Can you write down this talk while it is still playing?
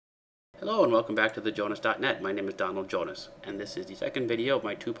Hello and welcome back to thejonasnet. My name is Donald Jonas, and this is the second video of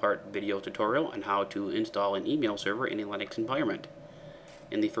my two-part video tutorial on how to install an email server in a Linux environment.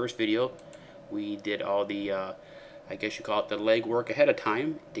 In the first video, we did all the, I guess you call it the legwork ahead of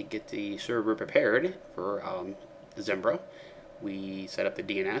time to get the server prepared for Zimbra. We set up the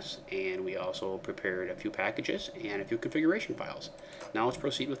DNS, and we also prepared a few packages and a few configuration files. Now let's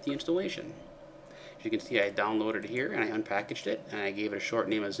proceed with the installation. As you can see, I downloaded it here and I unpackaged it and I gave it a short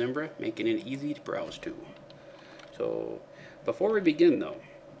name of Zimbra, making it easy to browse to. So before we begin though,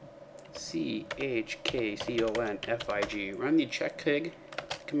 chkconfig, run the checkig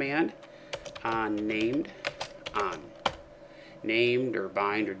command on named or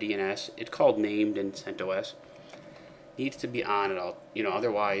bind or DNS. It's called named in CentOS. Needs to be on at all,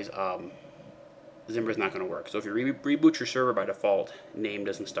 otherwise Zimbra is not going to work. So if you reboot your server by default, name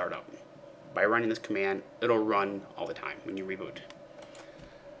doesn't start up. By running this command, it'll run all the time when you reboot.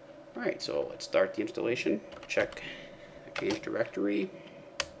 Alright, so let's start the installation. Check change directory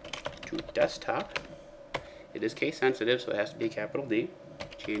to desktop. It is case sensitive, so it has to be a capital D.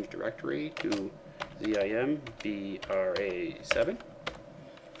 Change directory to Zimbra7.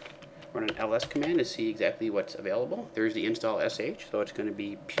 Run an ls command to see exactly what's available. There's the install sh, so it's going to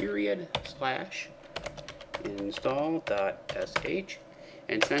be /install.sh.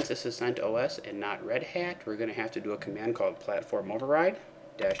 And since this is CentOS and not Red Hat, we're going to have to do a command called platform override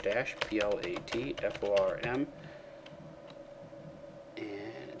 --platform,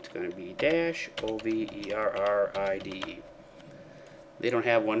 and it's going to be -override. They don't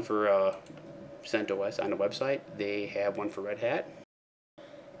have one for CentOS on the website. They have one for Red Hat.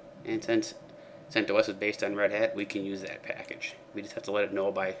 And since CentOS is based on Red Hat, we can use that package. We just have to let it know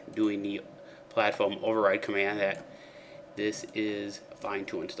by doing the platform override command that this is fine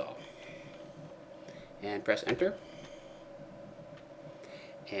to install. And press enter.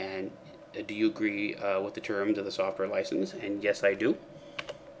 And do you agree with the terms of the software license? And yes, I do.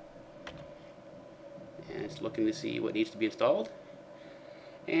 And it's looking to see what needs to be installed.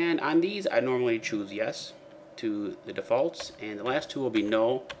 And on these, I normally choose yes to the defaults, and the last two will be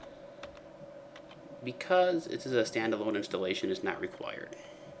no, because this is a standalone installation. It's not required.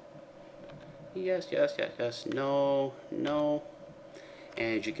 Yes, yes, yes, yes, no, no.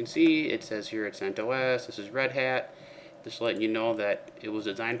 And as you can see, it says here it's CentOS, this is Red Hat. Just letting you know that it was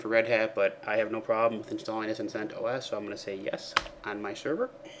designed for Red Hat, but I have no problem with installing this in CentOS, so I'm going to say yes on my server.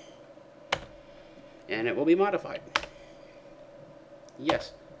 And it will be modified.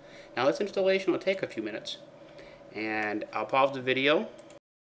 Yes. Now this installation will take a few minutes. And I'll pause the video.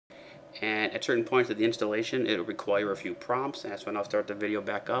 And at certain points of the installation, it'll require a few prompts. That's when I'll start the video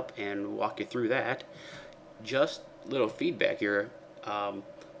back up and walk you through that. Just little feedback here.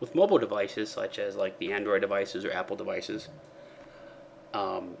 With mobile devices, such as like the Android devices or Apple devices,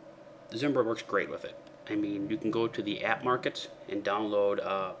 Zimbra works great with it. I mean, you can go to the app markets and download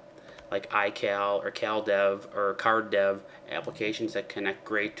like iCal or CalDev or CardDev applications that connect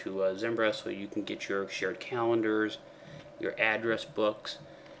great to Zimbra, so you can get your shared calendars, your address books,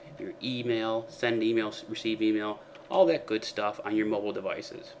 your email, send email, receive email, all that good stuff on your mobile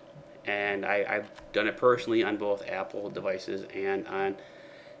devices. And I've done it personally on both Apple devices and on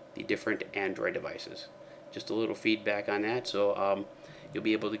the different Android devices. Just a little feedback on that. So you'll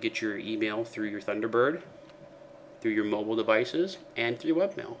be able to get your email through your Thunderbird, through your mobile devices, and through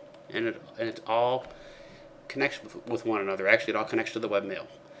Webmail. And it all connects with one another. Actually, it all connects to the Webmail.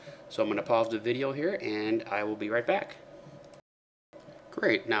 So I'm going to pause the video here, and I will be right back.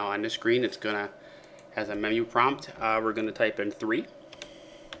 Great. Now on the screen, it's gonna has a menu prompt. We're gonna type in 3,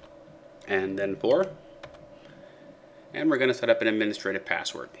 and then 4, and we're gonna set up an administrative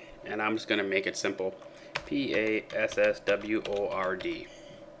password. And I'm just gonna make it simple: PASSWORD.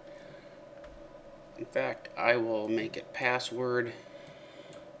 In fact, I will make it password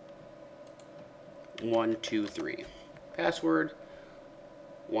 123. Password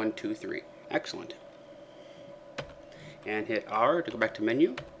 123. Excellent. And hit R to go back to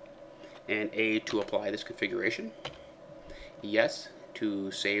menu, and A to apply this configuration. Yes to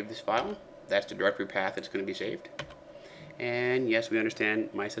save this file. That's the directory path that's going to be saved. And yes, we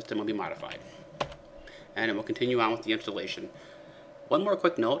understand my system will be modified. And it will continue on with the installation. One more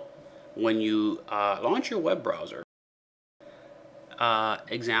quick note: when you launch your web browser,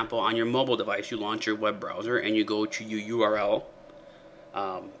 example, on your mobile device, you launch your web browser and you go to your URL,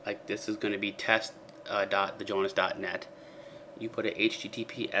 like this is going to be test.thejonasnet. You put a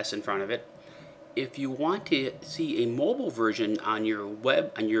HTTPS in front of it. If you want to see a mobile version on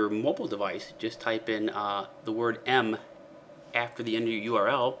your mobile device, just type in the word M after the end of your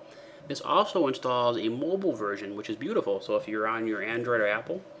URL. This also installs a mobile version, which is beautiful. So if you're on your Android or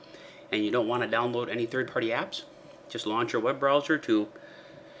Apple and you don't want to download any third-party apps, just launch your web browser to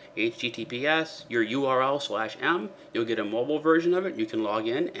HTTPS, your URL/m. You'll get a mobile version of it. You can log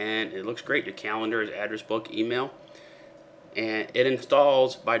in, and it looks great. Your calendar, address book, email, and it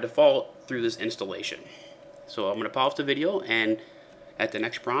installs by default through this installation. So I'm going to pause the video, and at the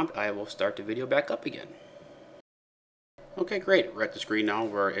next prompt, I will start the video back up again. Okay, great. We're at the screen now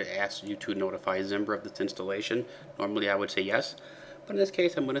where it asks you to notify Zimbra of this installation. Normally I would say yes, but in this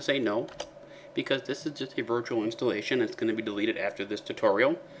case I'm going to say no, because this is just a virtual installation. It's going to be deleted after this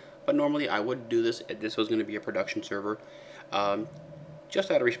tutorial, but normally I would do this if this was going to be a production server,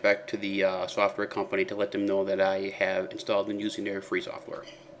 just out of respect to the software company, to let them know that I have installed and using their free software.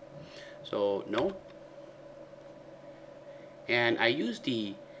 So no, and I use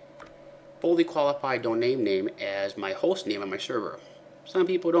the fully qualified domain name as my host name on my server. Some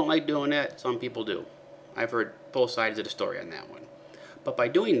people don't like doing that, some people do. I've heard both sides of the story on that one. But by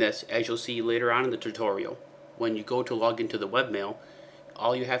doing this, as you'll see later on in the tutorial, when you go to log into the webmail,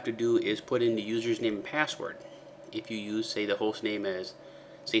 all you have to do is put in the user's name and password. If you use, say, the host name as,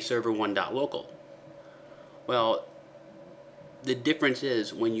 say, server1.local. Well, the difference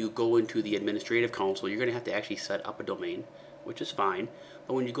is when you go into the administrative console, you're going to have to actually set up a domain, which is fine.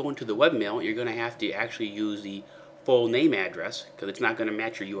 But when you go into the webmail, you're going to have to actually use the full name address, because it's not going to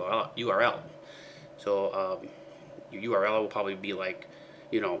match your URL. So your URL will probably be like,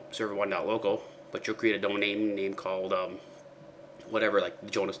 server1.local, but you'll create a domain name called whatever, like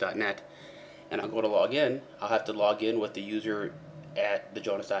thejonasnet. And I'll go to log in. I'll have to log in with the user at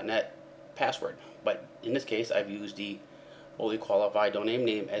thejonasnet password. But in this case, I've used the fully qualified domain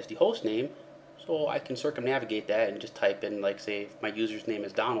name as the host name, so I can circumnavigate that and just type in, like, say, if my user's name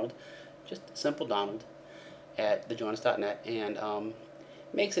is Donald, just simple Donald at thejonasnet, and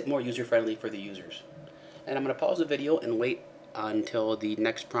makes it more user-friendly for the users. And I'm going to pause the video and wait until the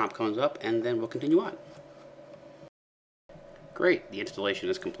next prompt comes up, and then we'll continue on. Great, the installation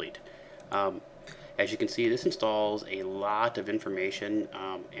is complete. As you can see, this installs a lot of information,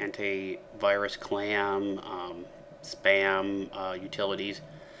 antivirus, clam, spam, utilities.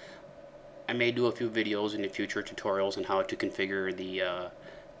 I may do a few videos in the future, tutorials on how to configure the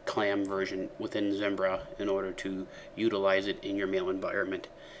clam version within Zimbra in order to utilize it in your mail environment.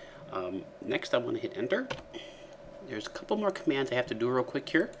 Next, I'm going to hit enter. There's a couple more commands I have to do real quick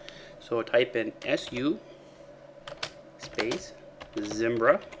here. So type in su space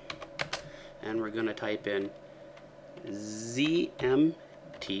Zimbra, and we're going to type in zmt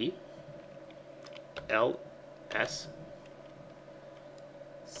ls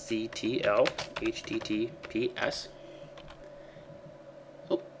ctl https.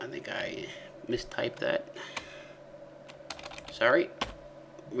 Oh, I think I mistyped that. Sorry.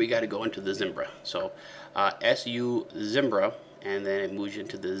 We got to go into the Zimbra. So su Zimbra, and then it moves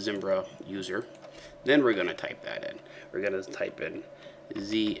into the Zimbra user. Then we're going to type that in. We're going to type in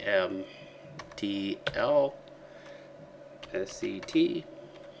zmtl sctl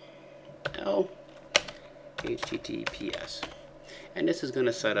https. And this is going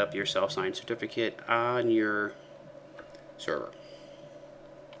to set up your self-signed certificate on your server.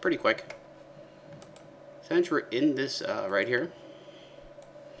 Pretty quick. Since we're in this right here,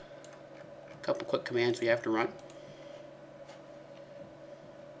 a couple quick commands we have to run.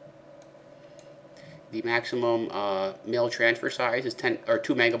 The maximum mail transfer size is 2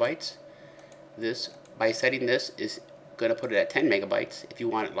 megabytes. This, by setting this, is going to put it at 10 megabytes. If you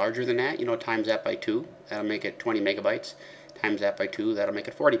want it larger than that, times that by 2, that'll make it 20 megabytes. Times that by 2, that'll make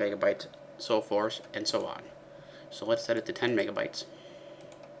it 40 megabytes, so forth and so on. So let's set it to 10 megabytes.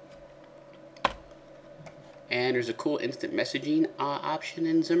 And there's a cool instant messaging option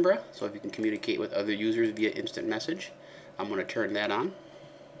in Zimbra, so if you can communicate with other users via instant message, I'm going to turn that on.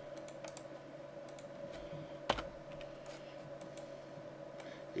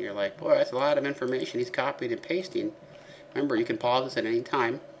 And you're like, boy, that's a lot of information he's copying and pasting. Remember, you can pause this at any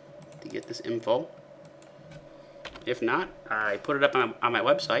time to get this info. If not, I put it up on my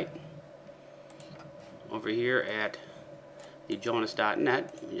website over here at thejonasnet.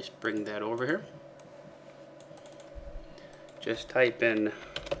 Let me just bring that over here. Just type in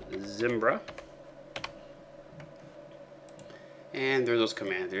Zimbra, and there's those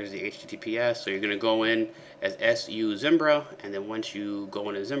commands. There's the HTTPS, so you're going to go in as su Zimbra, and then once you go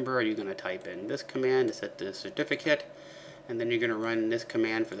into Zimbra, you're going to type in this command to set the certificate, and then you're going to run this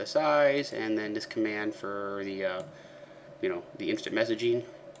command for the size, and then this command for the the instant messaging,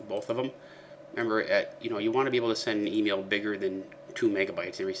 both of them. Remember, you want to be able to send an email bigger than 2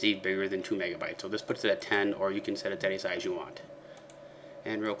 megabytes and receive bigger than 2 megabytes. So this puts it at 10, or you can set it to any size you want.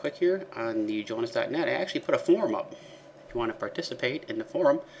 And real quick here on the thejonasnet, I actually put a forum up. If you want to participate in the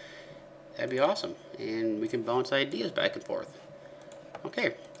forum, that'd be awesome. And we can bounce ideas back and forth.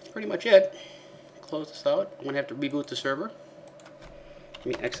 Okay, that's pretty much it. Close this out. I'm going to have to reboot the server. Let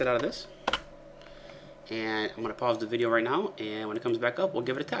me exit out of this. And I'm going to pause the video right now, and when it comes back up, we'll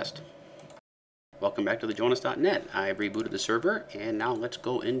give it a test. Welcome back to thejonasnet. I've rebooted the server, and now let's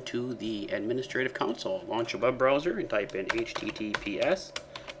go into the administrative console. Launch a web browser and type in https://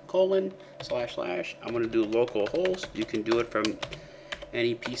 I'm going to do localhost. You can do it from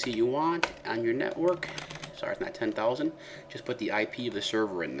any PC you want on your network. Sorry, it's not 10,000. Just put the IP of the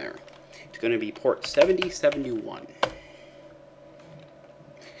server in there. It's going to be port 7071.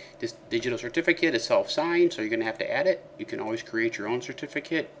 This digital certificate is self-signed, so you're going to have to add it. You can always create your own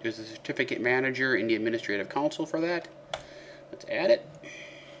certificate. There's a certificate manager in the administrative console for that. Let's add it.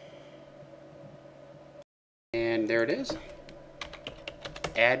 And there it is.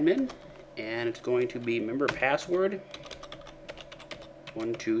 Admin. And it's going to be member password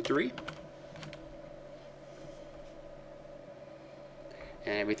 123.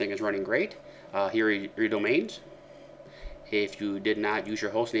 And everything is running great. Here are your domains. If you did not use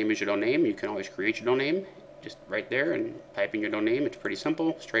your host name as your domain, you can always create your domain just right there and type in your domain. It's pretty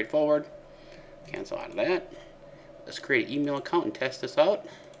simple, straightforward. Cancel out of that. Let's create an email account and test this out.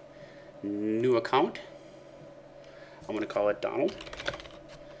 New account. I'm going to call it Donald.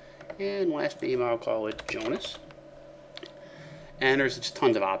 And last name I'll call it Jonas. And there's just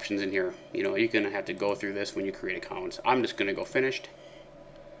tons of options in here. You know, you're going to have to go through this when you create accounts. I'm just going to go finished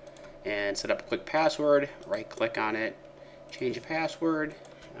and set up a quick password. Right click on it. Change the password.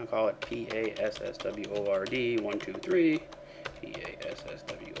 I'll call it PASSWORD123.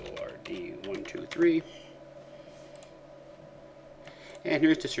 PASSWORD123. And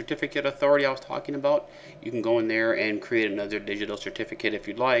here's the certificate authority I was talking about. You can go in there and create another digital certificate if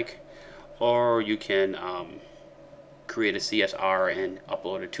you'd like, or you can create a CSR and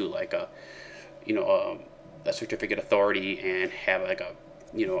upload it to like a, a certificate authority and have like a,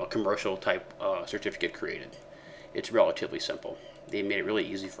 a commercial type certificate created. It's relatively simple. They made it really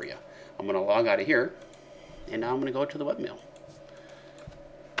easy for you. I'm going to log out of here, and now I'm going to go to the webmail.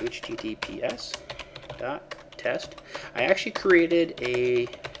 https://test. I actually created a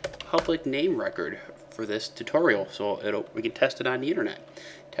public name record for this tutorial, so we can test it on the internet.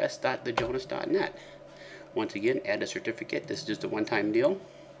 Test.thejonasnet. Once again, add a certificate. This is just a one-time deal.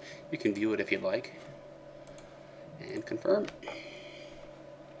 You can view it if you'd like. And confirm.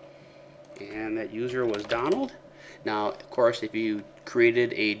 And that user was Donald. Now, of course, if you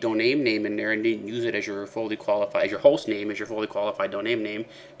created a domain name in there and didn't use it as your fully qualified, as your host name, as your fully qualified domain name,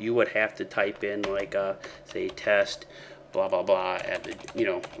 you would have to type in like, say, test, blah, blah, blah, at the,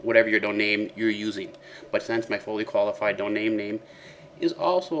 whatever your domain you're using. But since my fully qualified domain name is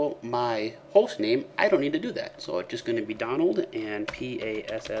also my host name, I don't need to do that. So it's just going to be Donald and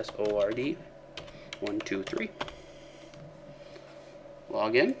PASSWORD123.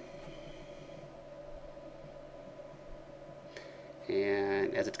 Log in.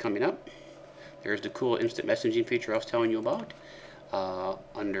 And as it's coming up, there's the cool instant messaging feature I was telling you about.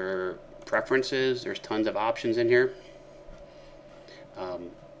 Under preferences, there's tons of options in here.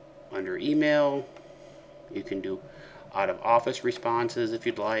 Under email, you can do out of office responses if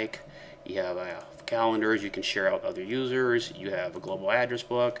you'd like. You have calendars you can share out with other users. You have a global address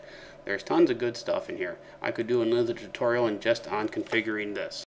book. There's tons of good stuff in here. I could do another tutorial just on configuring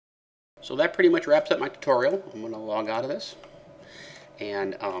this. So that pretty much wraps up my tutorial. I'm going to log out of this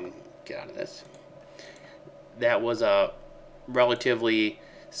and get out of this. That was a relatively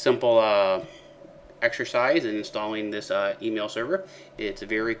simple exercise in installing this email server. It's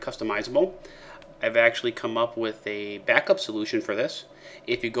very customizable. I've actually come up with a backup solution for this.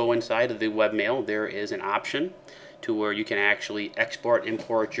 If you go inside of the webmail, there is an option to where you can actually export,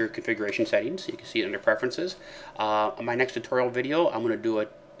 import your configuration settings. You can see it under preferences. In my next tutorial video, I'm going to do a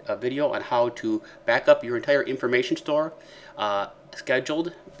video on how to back up your entire information store,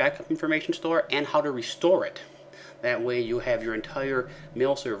 scheduled backup information store, and how to restore it. That way you have your entire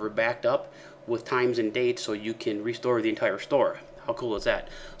mail server backed up with times and dates so you can restore the entire store. How cool is that?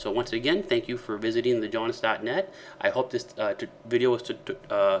 So once again, thank you for visiting thejonasnet. I hope this tutorial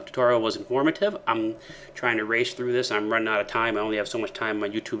was informative. I'm trying to race through this. I'm running out of time. I only have so much time on my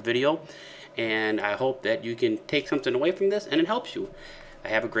YouTube video. And I hope that you can take something away from this and it helps you.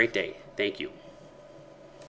 Have a great day. Thank you.